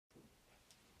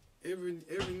every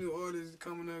new artist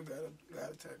coming up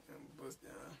gotta tap in, bust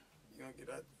down. You gonna get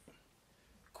out there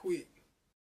quick.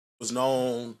 Was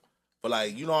known for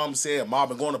like, you know what I'm saying,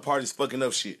 mobbing, going to parties, fucking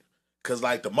up shit. Cause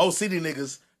like the MoCity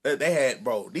niggas that they had,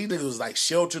 bro, these niggas was like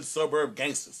sheltered suburb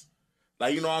gangsters.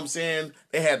 Like, you know what I'm saying?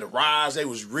 They had the rise, they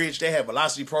was rich, they had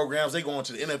velocity programs, they going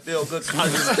to the NFL, good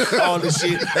colleges, all this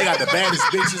shit. They got the baddest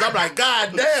bitches. I'm like,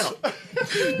 God damn.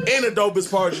 And the dopest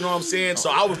part, you know what I'm saying?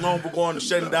 So I was known for going to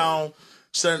shutting down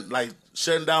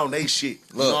they shit.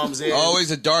 You know what I'm saying? Always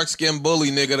a dark-skinned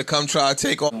bully nigga to come try to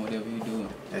take on whatever you doing.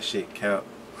 That shit cap.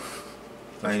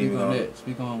 So I ain't even on that.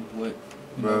 Speak on what.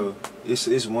 Bro,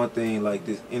 it's one thing like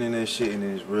this internet shit and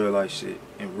then it's real life shit.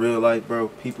 In real life, bro,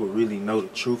 people really know the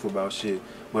truth about shit.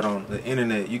 But on the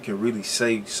internet, you can really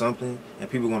say something and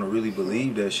people gonna really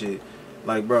believe that shit.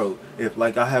 Like, bro, if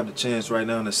like I have the chance right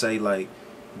now to say like,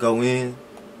 go in,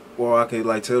 or I could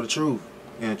like tell the truth.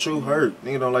 And the truth hurt.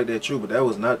 Nigga don't like that truth, but that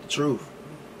was not the truth.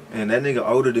 And that nigga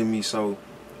older than me, so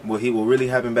what really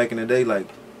happened back in the day, like,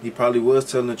 he probably was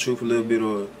telling the truth a little bit,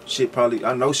 or shit probably,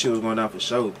 I know shit was going down for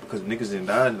sure, because niggas didn't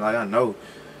die. Like, I know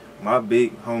my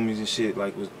big homies and shit,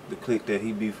 like, was the clique that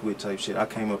he beefed with type shit. I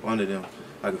came up under them,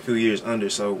 like, a few years under,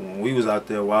 so when we was out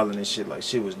there wilding and shit, like,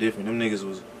 shit was different. Them niggas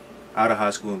was out of high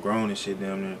school and grown and shit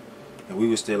down there, and we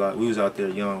was still, like, we was out there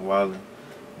young, wilding.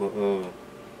 But,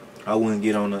 I wouldn't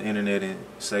get on the internet and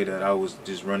say that I was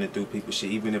just running through people's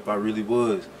shit, even if I really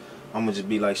was. I'm gonna just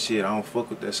be like, shit, I don't fuck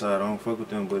with that side, I don't fuck with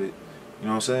them, but it, you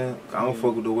know what I'm saying? I don't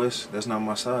fuck with the West. That's not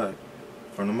my side.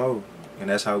 From the Mo. And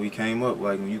that's how we came up.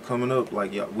 Like when you coming up,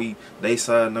 like they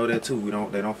side know that too.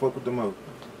 They don't fuck with the Mo.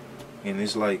 And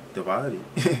it's like divided.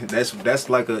 that's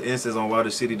like an instance on why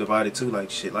the city divided too, like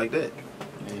shit like that.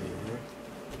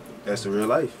 That's the real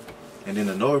life. And then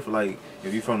the North, like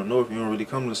if you from the North, you don't really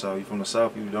come to the South. You from the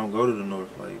South, you don't go to the North.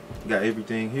 Like you got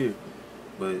everything here.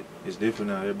 But it's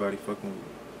different now. Everybody fucking with it.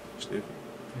 It's different.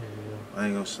 I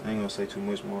ain't gonna say too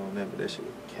much more on that, but that shit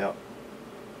was cap.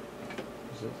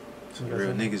 Some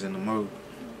real niggas in the mode.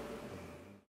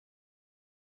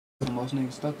 Most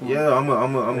niggas stuck on. Yeah, I'm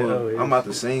about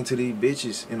to sing to these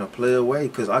bitches in a player way,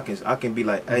 cause I can be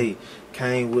like, hey,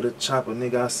 came with a chopper,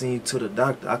 nigga. I seen you to the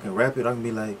doctor. I can rap it. I can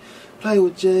be like, play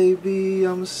with JB.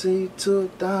 I'ma sing you to a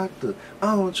doctor.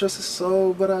 I don't trust a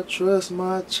soul, but I trust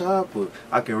my chopper.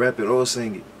 I can rap it or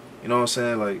sing it. You know what I'm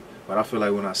saying? Like, but I feel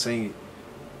like when I sing it.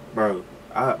 Bro,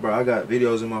 I got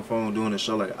videos in my phone doing a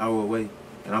show like an hour away,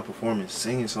 and I'm performing,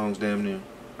 singing songs damn near.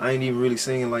 I ain't even really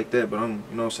singing like that, but I'm,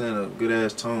 you know what I'm saying, a good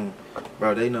ass tone.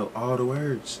 Bro, they know all the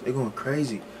words. They going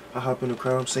crazy. I hop in the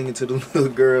crowd, I'm singing to the little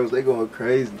girls, they going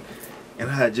crazy. And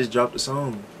I had just dropped the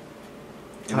song.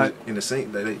 And the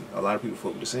sing, a lot of people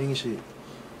fuck with the singing shit.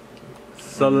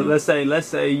 So let's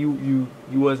say you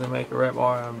wasn't making rap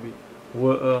R&B.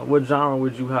 What genre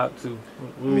would you hop to?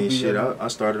 I mean, shit, I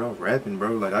started off rapping,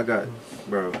 bro. Like, I got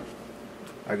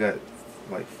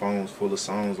like phones full of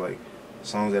songs, like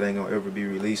songs that ain't gonna ever be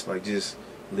released. Like, just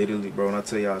literally, bro. When I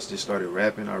tell you I just started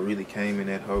rapping, I really came in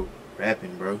that whole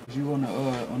rapping, bro. Was you on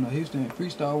the Houston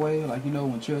freestyle wave? Like, you know,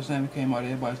 when Chill Sammy came out,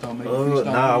 everybody started making freestyle.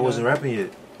 Nah, I wasn't rapping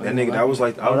yet. That nigga, that was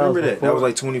like, I remember that. That was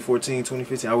like 2014,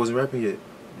 2015. I wasn't rapping yet.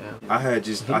 Yeah. I had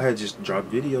just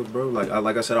dropped videos, bro. Like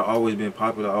I said, I always been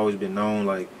popular. I always been known.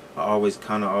 Like I always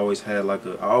had like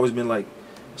I always been like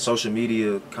social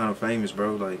media kind of famous,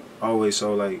 bro. Like always.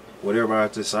 So like whatever I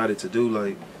decided to do,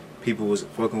 like people was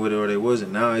fucking with it or they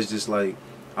wasn't. Now it's just like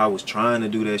I was trying to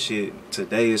do that shit.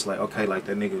 Today it's like, okay, like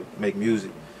that nigga make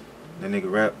music, that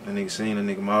nigga rap, that nigga sing, that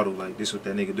nigga model. Like this what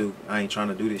that nigga do. I ain't trying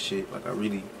to do this shit. Like I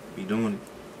really be doing it.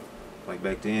 Like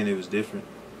back then it was different.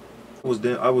 I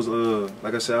was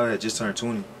like I said, I had just turned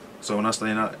 20. So when I stay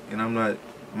out, and I'm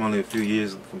only a few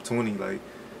years from 20. Like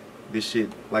this shit,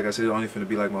 like I said, it's only finna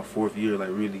be like my 4th year, like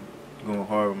really going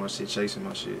hard with my shit, chasing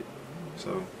my shit.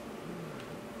 So.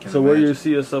 Where do you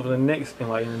see yourself in the next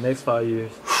 5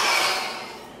 years?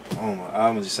 Oh my,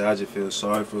 I'ma just say I just feel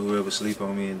sorry for whoever sleep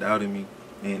on me and doubting me,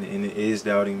 and it is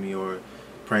doubting me or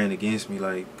praying against me,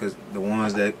 like, cause the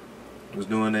ones that was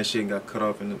doing that shit and got cut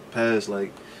off in the past,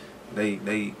 like,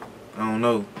 they. I don't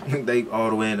know, they all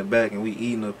the way in the back and we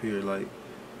eating up here, like,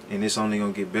 and it's only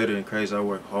gonna get better and crazy. I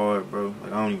work hard, bro.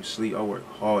 Like, I don't even sleep, I work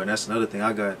hard, and that's another thing.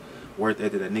 I got work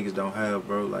ethic that niggas don't have,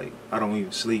 bro. Like, I don't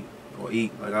even sleep or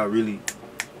eat. Like, I really,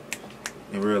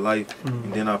 in real life,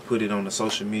 and then I put it on the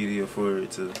social media for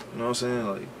it to, you know what I'm saying,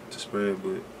 like, to spread.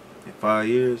 But in 5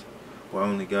 years, boy,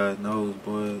 only God knows,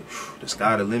 boy, the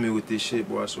sky the limit with this shit,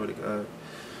 boy, I swear to God.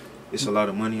 It's a lot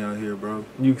of money out here, bro.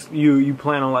 You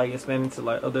plan on like expanding to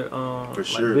like other for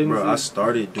sure, like bro. I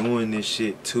started doing this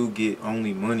shit to get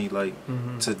only money, like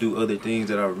to do other things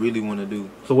that I really want to do.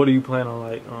 So what do you plan on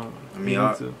like? I mean,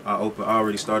 I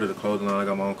already started a clothing line. I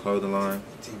got my own clothing line.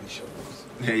 TV shows.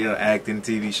 Yeah, acting,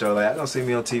 TV show. Like I don't see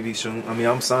me on TV show. I mean,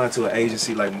 I'm signed to an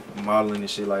agency like modeling and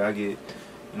shit. Like I get,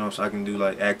 you know, so I can do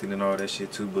like acting and all that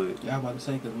shit too. But yeah, I'm about to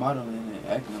say because modeling and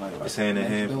acting like it's hand in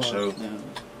hand for sure. Yeah.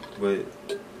 But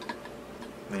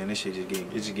man, this shit just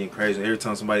getting crazy. Every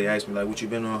time somebody asks me like, "What you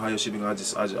been on? How your shit been going?" I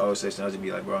just always say, I just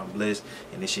be like, "Bro, I'm blessed,"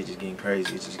 and this shit just getting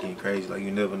crazy. It's just getting crazy. Like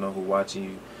you never know who watching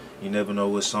you. You never know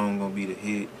what song gonna be the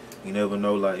hit. You never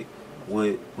know like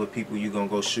what people you gonna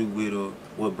go shoot with or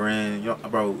what brand.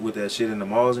 Bro, with that shit in the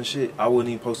malls and shit, I wasn't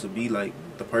even supposed to be like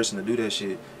the person to do that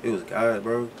shit. It was God,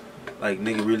 bro. Like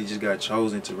nigga really just got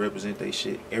chosen to represent they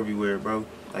shit everywhere, bro.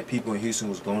 Like people in Houston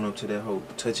was going up to that hoe,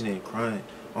 touching it and crying.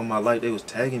 On my life, they was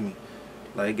tagging me.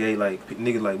 Like gay, like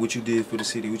nigga, like what you did for the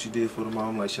city, what you did for the mall.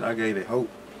 I'm like, shit, I gave it hope.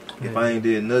 If I ain't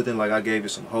did nothing, like I gave it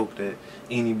some hope that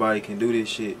anybody can do this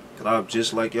shit. Cause I'm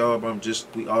just like y'all, bro.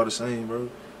 We all the same, bro.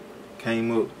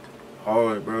 Came up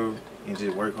hard, bro, and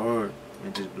just work hard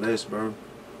and just blessed, bro.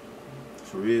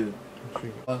 For real.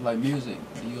 Like music,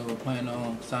 do you ever plan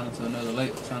on signing to another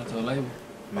label, signing to a label?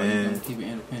 Man, or you gonna keep it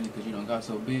independent because you don't got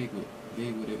so big with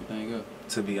everything else?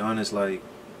 To be honest, like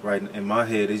right in my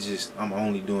head, it's just I'm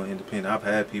only doing independent. I've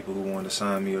had people who wanted to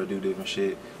sign me or do different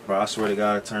shit, bro. I swear to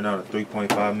God, it turned out a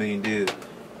 3.5 million deal.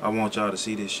 I want y'all to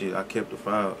see this shit. I kept the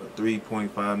file, a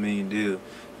 3.5 million deal.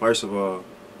 First of all,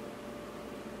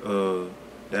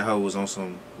 that hoe was on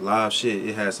some live shit.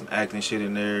 It had some acting shit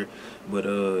in there, but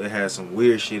it had some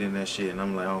weird shit in that shit, and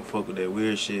I'm like, I don't fuck with that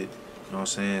weird shit. You know what I'm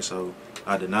saying? So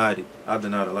I denied it. I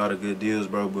denied a lot of good deals,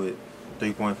 bro, but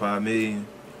 3.5 million,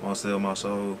 won't sell my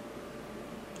soul.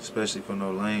 Especially for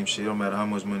no lame shit. Don't matter how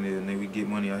much money it is, nigga, we get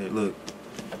money out here. Look,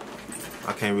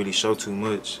 I can't really show too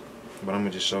much, but I'm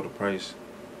gonna just show the price.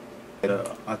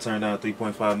 I turned down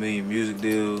 3.5 million music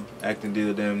deal, acting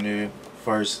deal damn near.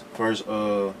 First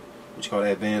what you call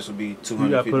that advance would be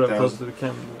 250,000.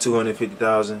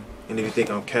 250,000. And if you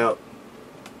think I'm capped,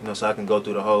 you know, so I can go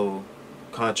through the whole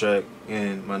contract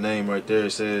and my name right there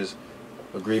says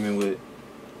agreement with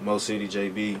MoCity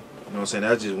Jaybee. You know what I'm saying?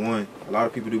 That's just one. A lot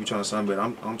of people do be trying to sign, but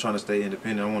I'm trying to stay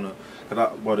independent. I wanna,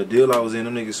 well, the deal I was in,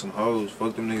 them niggas some hoes.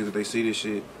 Fuck them niggas if they see this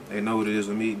shit. They know what it is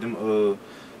with me. Them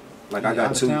like I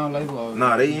got two.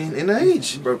 Nah, they in the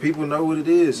age, bro. People know what it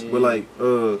is. Yeah. But like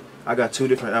I got 2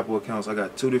 different Apple accounts. I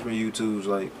got 2 different YouTubes.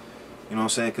 Like, you know what I'm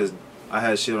saying? Cause I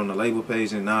had shit on the label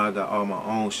page, and now I got all my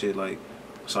own shit. Like,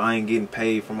 so I ain't getting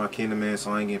paid for my Kinderman.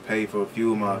 So I ain't getting paid for a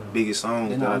few of my biggest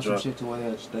songs that I dropped. Shit to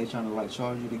where they trying to like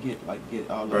charge you to get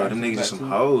all the. Bro, them niggas some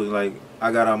hoes. Like,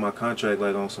 I got out my contract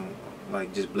like on some.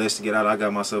 Like, just blessed to get out. I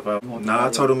got myself out. Nah, I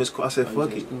told them it's cool. I said,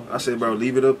 fuck it. I said, bro,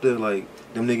 leave it up there. Like,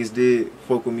 them niggas did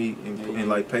fuck with me and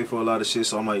like, pay for a lot of shit.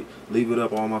 So I'm like, leave it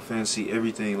up. All my fans see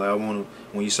everything. Like, I want to,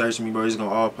 when you search me, bro, it's going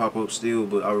to all pop up still.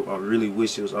 But I really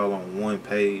wish it was all on one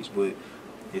page. But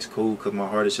it's cool because my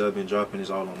hardest shit I've been dropping is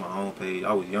all on my own page.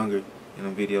 I was younger in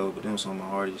them videos, but them some of my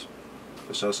hardest.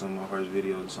 For sure, some of my hardest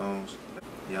videos and songs.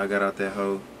 Yeah, I got out that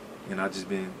hoe. And I just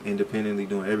been independently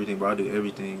doing everything, bro. I do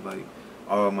everything. Like,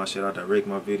 all my shit, I direct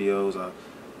my videos,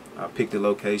 I pick the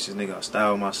locations, nigga, I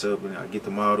style myself, and I get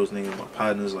the models, nigga, my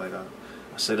partners, like I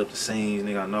set up the scenes,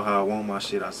 nigga, I know how I want my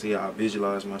shit, I see how I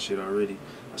visualize my shit already,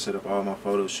 I set up all my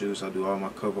photo shoots, I do all my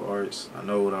cover arts, I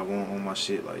know what I want on my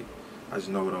shit, like, I just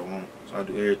know what I want, so I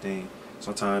do everything.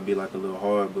 Sometimes it be like a little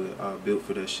hard, but I built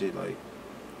for that shit, like,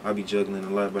 I be juggling a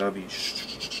lot, but I be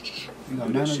You got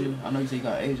manager? I know you say you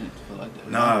got agents for like that.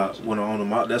 Nah, when I'm on the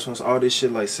model, that's when all this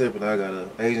shit like separate. I got an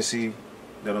agency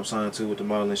that I'm signed to with the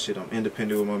modeling shit. I'm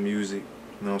independent with my music.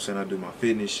 You know what I'm saying? I do my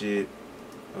fitness shit.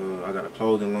 I got a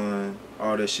clothing line.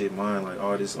 All that shit mine. Like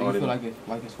all this. Do you feel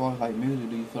like as far as like music,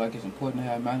 do you feel like it's important to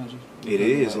have managers? It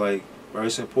is like, bro.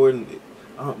 It's important.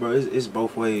 Bro, it's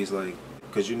both ways. Like,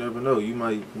 cause you never know. You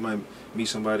might meet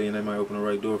somebody and they might open the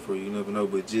right door for you. You never know.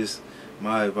 But just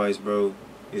my advice, bro,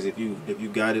 is if you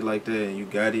got it like that and you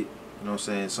got it, you know what I'm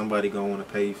saying? Somebody gonna want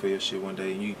to pay you for your shit one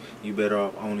day, and you better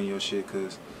off owning your shit,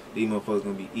 cause these motherfuckers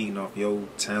gonna be eating off your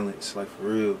talents, like for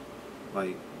real,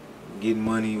 like getting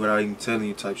money without even telling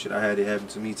you type shit. I had it happen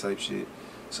to me type shit.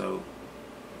 So,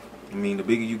 I mean, the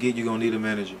bigger you get, you're gonna need a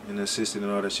manager and an assistant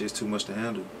and all that shit. It's too much to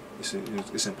handle.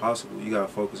 It's impossible. You gotta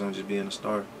focus on just being a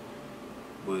star.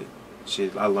 But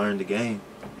shit, I learned the game.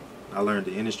 I learned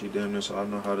the industry damn near, so I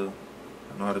know how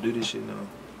to do this shit now.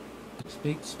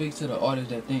 Speak to the artists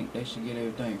that think they should get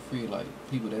everything free, like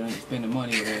people that ain't spending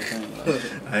money with everything.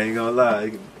 Like, I ain't gonna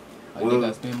lie. Like they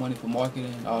gotta spend money for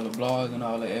marketing, all the blogs and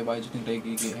all that. Everybody just think they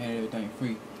can get handed everything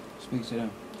free. Speak to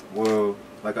them. Well,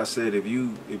 like I said, if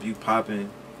you popping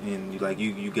and you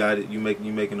got it, you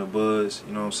making a buzz.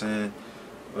 You know what I'm saying?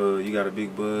 You got a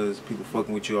big buzz. People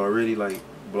fucking with you already. Like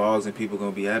blogs and people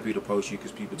gonna be happy to post you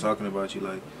because people talking about you.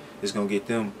 Like it's gonna get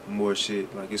them more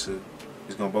shit. Like it's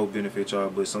gonna both benefit y'all.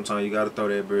 But sometimes you gotta throw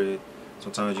that bread.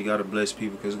 Sometimes you gotta bless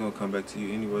people because it's gonna come back to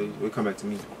you anyway. It'll come back to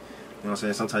me. You know what I'm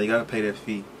saying? Sometimes you gotta pay that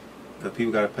fee. Cause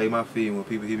people gotta pay my fee, and when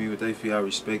people hit me with their fee, I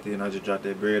respect it, and I just drop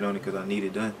that bread on it because I need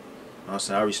it done. You know what I'm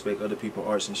saying? I respect other people's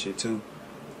arts and shit too.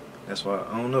 That's why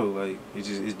I don't know. Like it's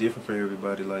different for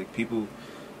everybody. Like people,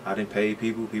 I didn't pay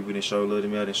people. People didn't show love to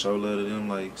me. I didn't show love to them.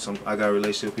 Like I got a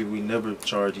relationship with people. We never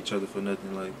charge each other for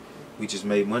nothing. Like we just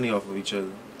made money off of each other.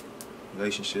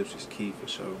 Relationships is key for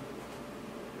sure.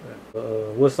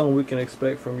 What song we can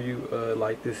expect from you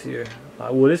like this year?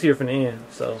 Well, this year from the end,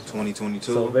 so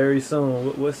 2022. So very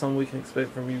soon. What song we can expect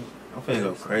from you? I'm finna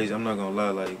go crazy. I'm not gonna lie.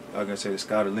 Like I gotta say, the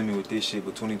sky the limit with this shit.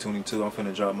 But 2022, I'm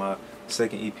finna drop my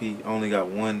second EP. I only got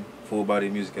one full body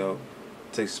music out.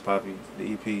 Texas Poppy,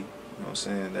 the EP. You know what I'm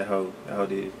saying? That hoe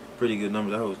did pretty good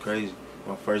numbers. That hoe was crazy.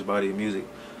 My first body of music.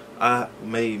 I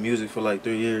made music for like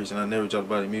 3 years and I never dropped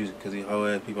body music because these whole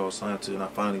ass people I was signed to, and I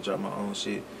finally dropped my own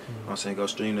shit. You know what I'm saying? Go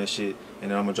stream that shit,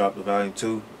 and then I'm gonna drop the volume 2.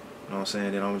 You know what I'm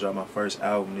saying? Then I'm gonna drop my first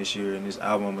album this year, and this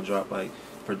album I'm gonna drop like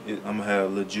I'm gonna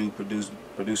have Lil Ju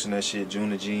producing that shit.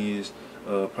 June the Genius,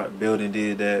 Building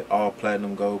did that. All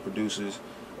platinum gold producers.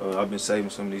 I've been saving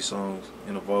some of these songs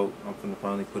in a vault. I'm finna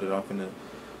finally put it off in the.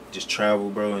 Just travel,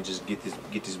 bro, and just get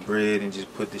this bread and just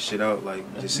put this shit out, like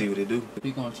just see what it do.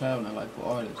 Speak on traveling, like for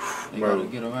artists, they bro, gotta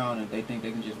get around and they think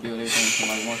they can just build everything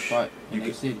from like one spot in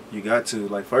their city. You got to,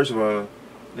 like, first of all,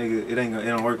 nigga, it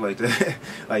don't work like that.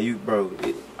 Like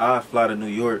I fly to New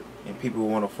York and people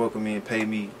want to fuck with me and pay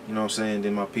me. You know what I'm saying?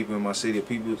 Then my people in my city,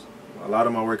 a lot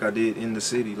of my work I did in the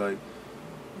city, like,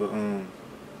 but oh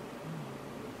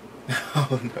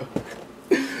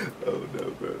no,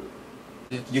 bro.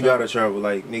 You gotta travel,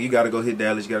 like, nigga, you gotta go hit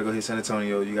Dallas, you gotta go hit San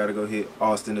Antonio, you gotta go hit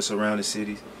Austin, the surrounding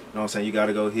cities. You know what I'm saying? You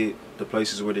gotta go hit the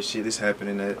places where this shit is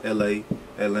happening at LA,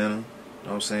 Atlanta, you know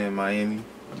what I'm saying, Miami.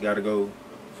 You gotta go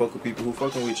fuck with people who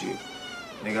fucking with you.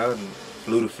 Nigga, I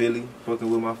flew to Philly,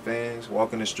 fucking with my fans,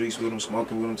 walking the streets with them,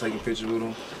 smoking with them, taking pictures with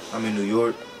them. I'm in New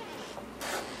York.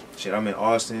 Shit, I'm in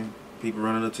Austin, people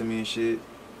running up to me and shit.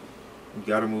 You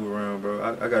gotta move around,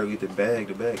 bro. I gotta get the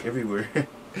bag everywhere.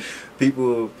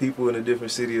 People in a different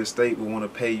city or state will want to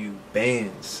pay you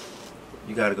bands.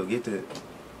 You gotta go get that.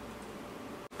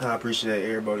 I appreciate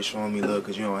everybody showing me love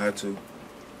because you don't have to. You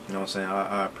know what I'm saying?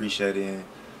 I appreciate it, and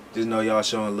just know y'all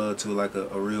showing love to like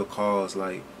a real cause,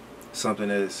 like something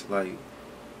that's like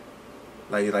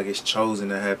it's chosen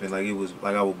to happen. Like it was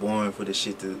like I was born for this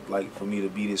shit to like for me to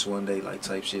be this one day, like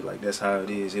type shit. Like that's how it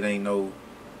is. It ain't no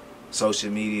social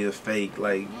media fake.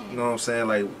 Like you know what I'm saying?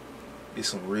 Like it's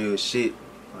some real shit.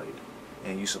 Like,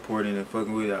 and you supporting and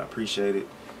fucking with it, I appreciate it. You know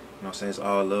what I'm saying? It's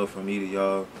all love from me to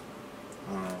y'all.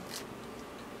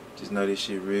 Just know this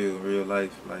shit real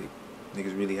life. Like,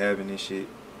 niggas really having this shit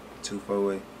 2-4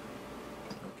 way.